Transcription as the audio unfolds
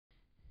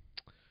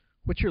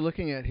What you're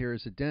looking at here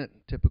is a dent,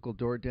 typical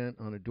door dent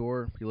on a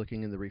door. You're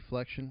looking in the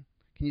reflection.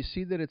 Can you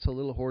see that it's a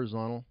little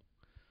horizontal?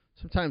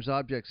 Sometimes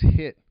objects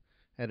hit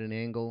at an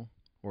angle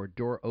or a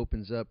door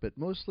opens up, but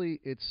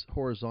mostly it's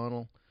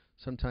horizontal,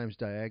 sometimes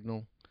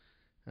diagonal.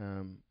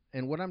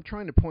 And what I'm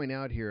trying to point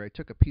out here, I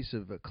took a piece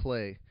of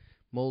clay,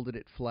 molded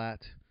it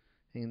flat,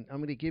 and I'm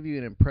going to give you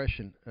an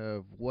impression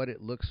of what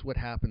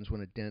happens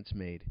when a dent's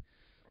made.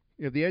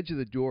 You have the edge of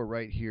the door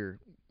right here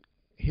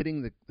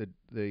hitting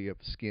the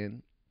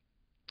skin,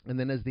 and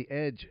then as the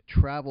edge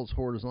travels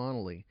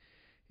horizontally,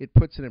 it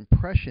puts an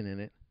impression in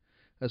it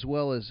as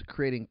well as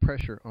creating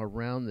pressure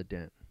around the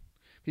dent.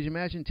 Could you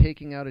imagine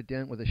taking out a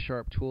dent with a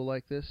sharp tool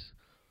like this?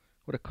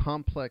 What a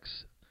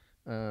complex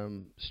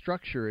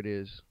structure it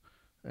is,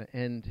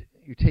 and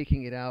you're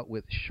taking it out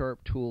with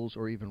sharp tools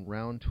or even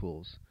round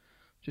tools.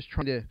 Just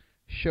trying to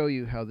show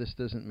you how this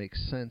doesn't make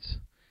sense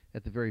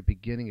at the very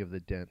beginning of the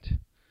dent.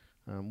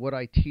 What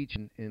I teach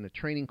in a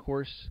training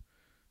course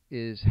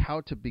is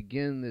how to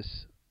begin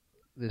this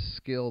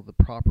skill the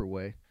proper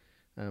way,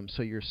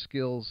 so your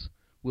skills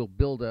will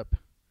build up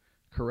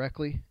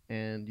correctly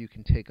and you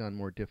can take on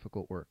more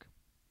difficult work.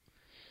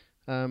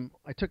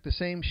 I took the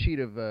same sheet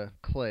of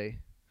clay,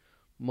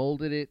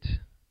 molded it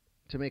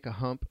to make a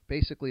hump,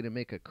 basically to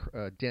make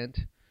a dent.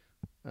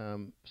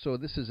 So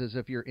this is as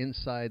if you're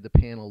inside the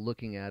panel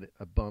looking at it,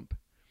 a bump.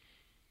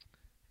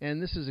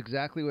 And this is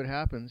exactly what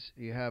happens.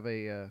 You have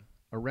a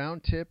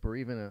round tip or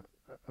even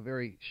a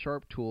very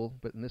sharp tool,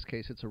 but in this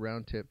case it's a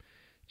round tip,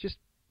 just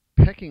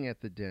pecking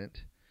at the dent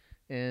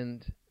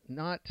and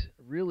not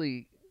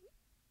really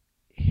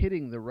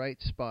hitting the right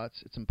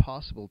spots. It's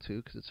impossible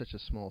to because it's such a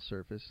small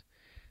surface.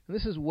 And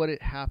this is what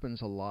it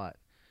happens a lot.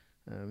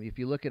 If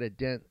you look at a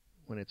dent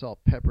when it's all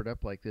peppered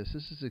up like this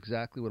is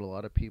exactly what a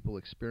lot of people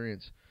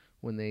experience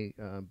when they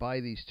buy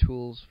these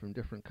tools from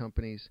different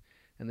companies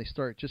and they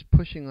start just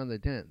pushing on the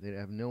dent. They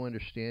have no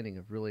understanding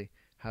of really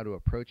how to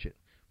approach it.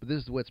 But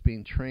this is what's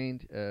being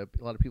trained. A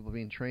lot of people are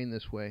being trained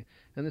this way,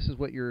 and this is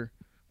what you're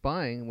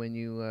buying when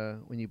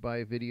you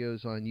buy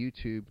videos on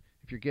YouTube.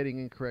 If you're getting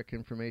incorrect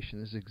information,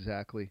 this is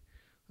exactly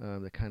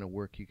the kind of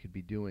work you could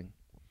be doing.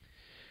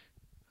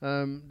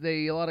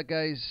 A lot of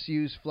guys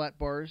use flat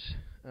bars.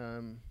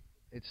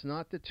 It's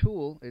not the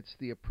tool, it's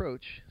the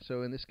approach.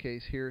 So in this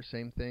case here,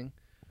 same thing.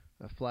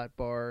 A flat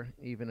bar,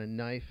 even a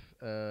knife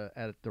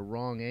at the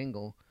wrong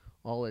angle,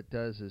 all it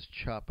does is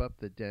chop up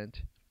the dent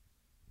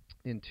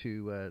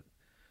into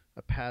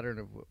a pattern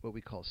of what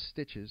we call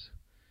stitches.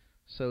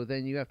 So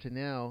then you have to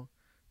now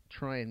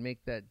try and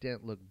make that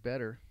dent look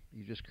better.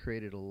 You just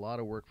created a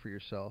lot of work for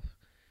yourself.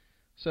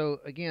 So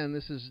again,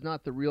 this is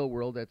not the real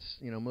world. That's,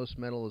 most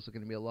metal is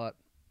going to be a lot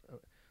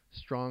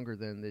stronger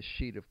than this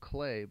sheet of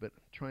clay, but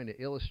I'm trying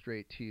to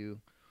illustrate to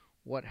you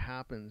what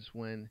happens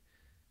when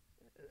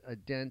a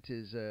dent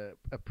is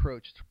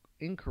approached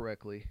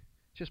incorrectly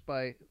just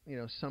by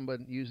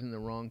somebody using the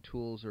wrong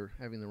tools or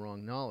having the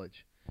wrong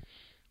knowledge.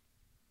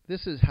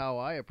 This is how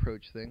I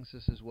approach things.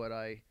 This is what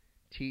I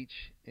teach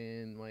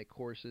in my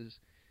courses,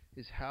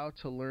 is how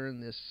to learn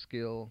this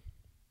skill.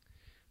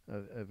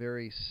 A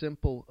very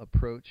simple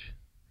approach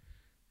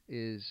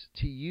is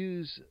to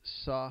use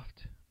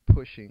soft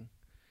pushing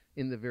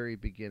in the very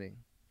beginning.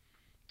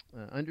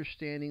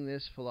 Understanding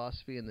this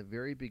philosophy in the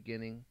very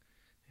beginning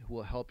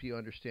will help you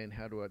understand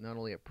how to not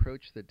only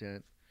approach the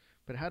dent,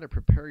 but how to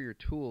prepare your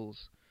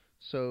tools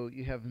so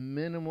you have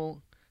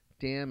minimal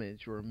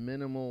damage or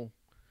minimal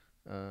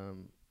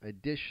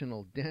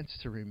additional dents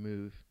to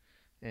remove,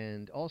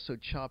 and also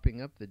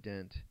chopping up the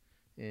dent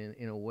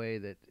in a way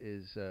that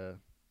is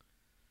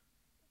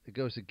it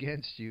goes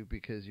against you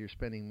because you're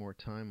spending more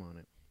time on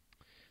it.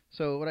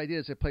 So what I did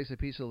is I placed a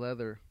piece of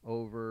leather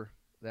over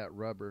that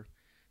rubber,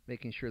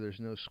 making sure there's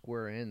no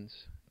square ends.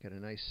 Got a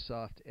nice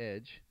soft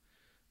edge.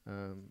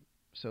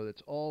 So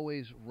it's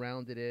always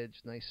rounded edge,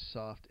 nice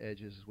soft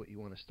edges is what you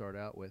want to start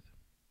out with.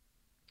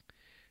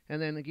 And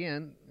then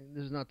again,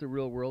 this is not the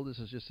real world. This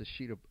is just a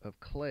sheet of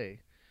clay.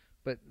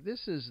 But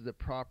this is the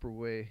proper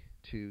way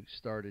to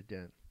start a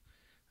dent,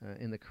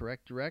 in the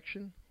correct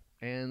direction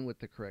and with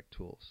the correct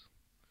tools.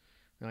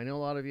 Now, I know a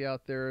lot of you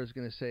out there is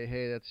going to say,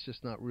 hey, that's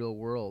just not real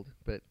world,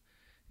 but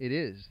it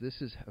is.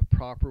 This is a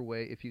proper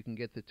way if you can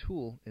get the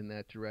tool in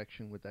that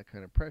direction with that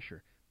kind of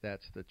pressure.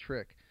 That's the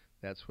trick.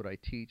 That's what I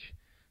teach.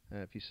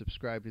 If you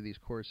subscribe to these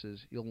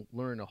courses, you'll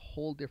learn a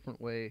whole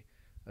different way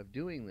of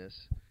doing this.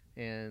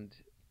 And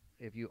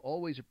if you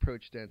always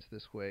approach dents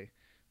this way,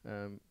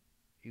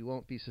 you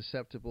won't be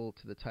susceptible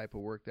to the type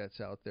of work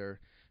that's out there.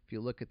 If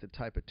you look at the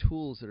type of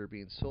tools that are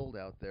being sold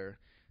out there,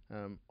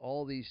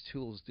 all these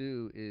tools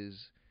do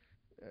is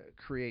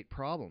create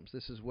problems.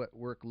 This is what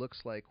work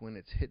looks like when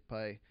it's hit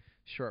by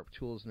sharp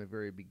tools in the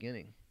very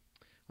beginning.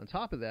 On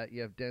top of that,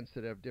 you have dents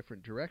that have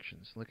different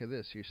directions. Look at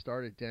this. You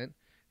start a dent,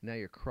 now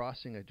you're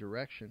crossing a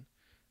direction,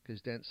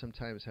 because dents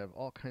sometimes have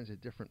all kinds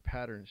of different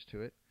patterns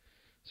to it.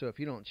 So if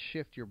you don't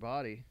shift your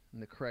body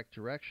in the correct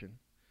direction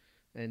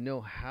and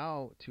know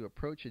how to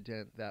approach a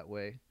dent that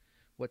way,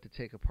 what to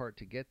take apart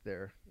to get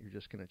there, you're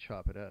just going to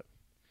chop it up.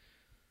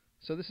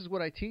 So this is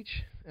what I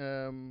teach.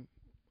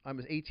 I'm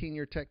an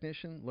 18-year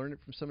technician. Learn it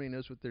from somebody who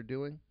knows what they're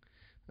doing.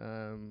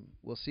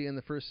 We'll see you in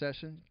the first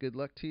session. Good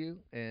luck to you,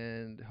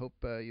 and hope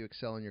you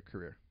excel in your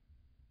career.